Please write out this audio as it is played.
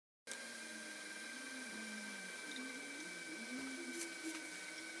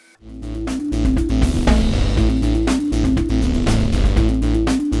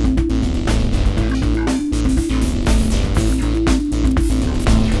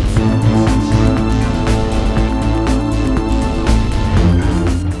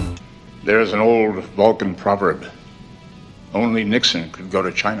There's an old Vulcan proverb. Only Nixon could go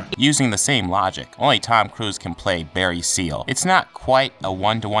to China. Using the same logic, only Tom Cruise can play Barry Seal. It's not quite a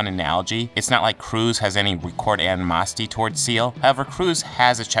one-to-one analogy. It's not like Cruise has any recorded animosity towards Seal. However, Cruise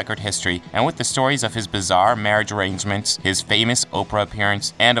has a checkered history, and with the stories of his bizarre marriage arrangements, his famous Oprah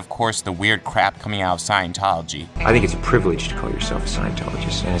appearance, and of course the weird crap coming out of Scientology. I think it's a privilege to call yourself a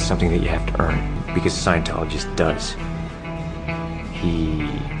Scientologist, and it's something that you have to earn, because a Scientologist does. He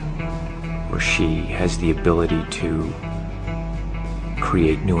or she has the ability to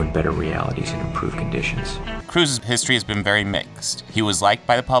create new and better realities and improve conditions. Cruise's history has been very mixed. He was liked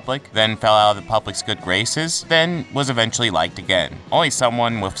by the public, then fell out of the public's good graces, then was eventually liked again. Only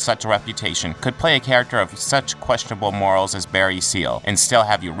someone with such a reputation could play a character of such questionable morals as Barry Seal and still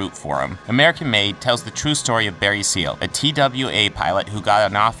have you root for him. American Made tells the true story of Barry Seal, a TWA pilot who got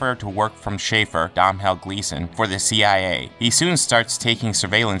an offer to work from Schaefer, Domhnall Gleeson, for the CIA. He soon starts taking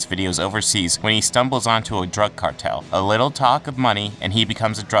surveillance videos overseas when he stumbles onto a drug cartel. A little talk of money and he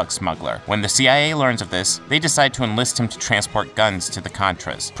becomes a drug smuggler. When the CIA learns of this, they decide to enlist him to transport guns to the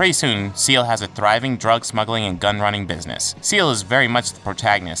Contras. Pretty soon, Seal has a thriving drug smuggling and gun running business. Seal is very much the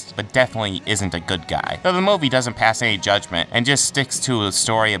protagonist, but definitely isn't a good guy. Though the movie doesn't pass any judgment and just sticks to a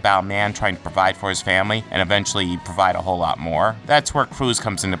story about a man trying to provide for his family and eventually provide a whole lot more, that's where Cruise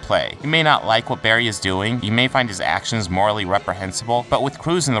comes into play. You may not like what Barry is doing, you may find his actions morally reprehensible, but with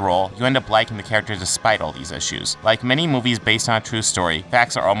Cruise in the role, you end up liking the character despite all these issues. Like many movies based on a true story,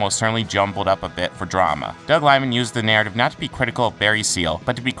 facts are almost certainly jumbled up a bit for drama. Doug Liman used the narrative not to be critical of Barry Seal,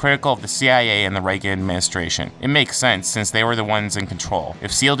 but to be critical of the CIA and the Reagan administration. It makes sense since they were the ones in control.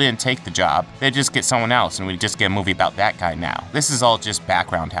 If Seal didn't take the job, they'd just get someone else and we'd just get a movie about that guy now. This is all just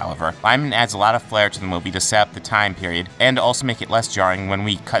background, however. Liman adds a lot of flair to the movie to set up the time period and to also make it less jarring when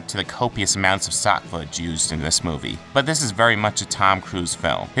we cut to the copious amounts of stock footage used in this movie. But this is very much a Tom Cruise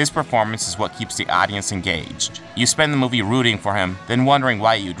film. His performance is what keeps the audience engaged. You spend the movie rooting for him, then wondering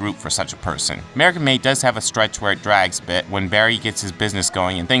why you'd root for such a person. American Made does have a stretch where it drags a bit when Barry gets his business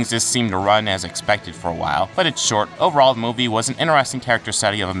going and things just seem to run as expected for a while, but it's short. Overall, the movie was an interesting character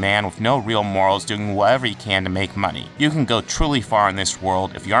study of a man with no real morals doing whatever he can to make money. You can go truly far in this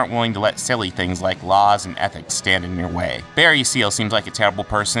world if you aren't willing to let silly things like laws and ethics stand in your way. Barry Seal seems like a terrible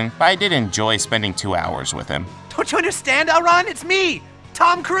person, but I did enjoy spending 2 hours with him. Don't you understand, Elron? It's me,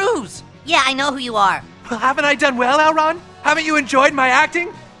 Tom Cruise. Yeah, I know who you are. Well, haven't I done well, Elron? Haven't you enjoyed my acting?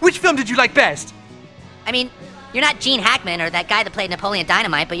 Which film did you like best? I mean, you're not Gene Hackman or that guy that played Napoleon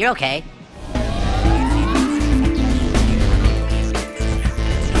Dynamite, but you're okay.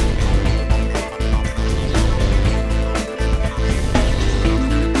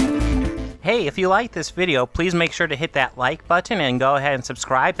 Hey, if you like this video, please make sure to hit that like button and go ahead and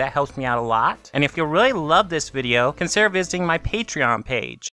subscribe. That helps me out a lot. And if you really love this video, consider visiting my Patreon page.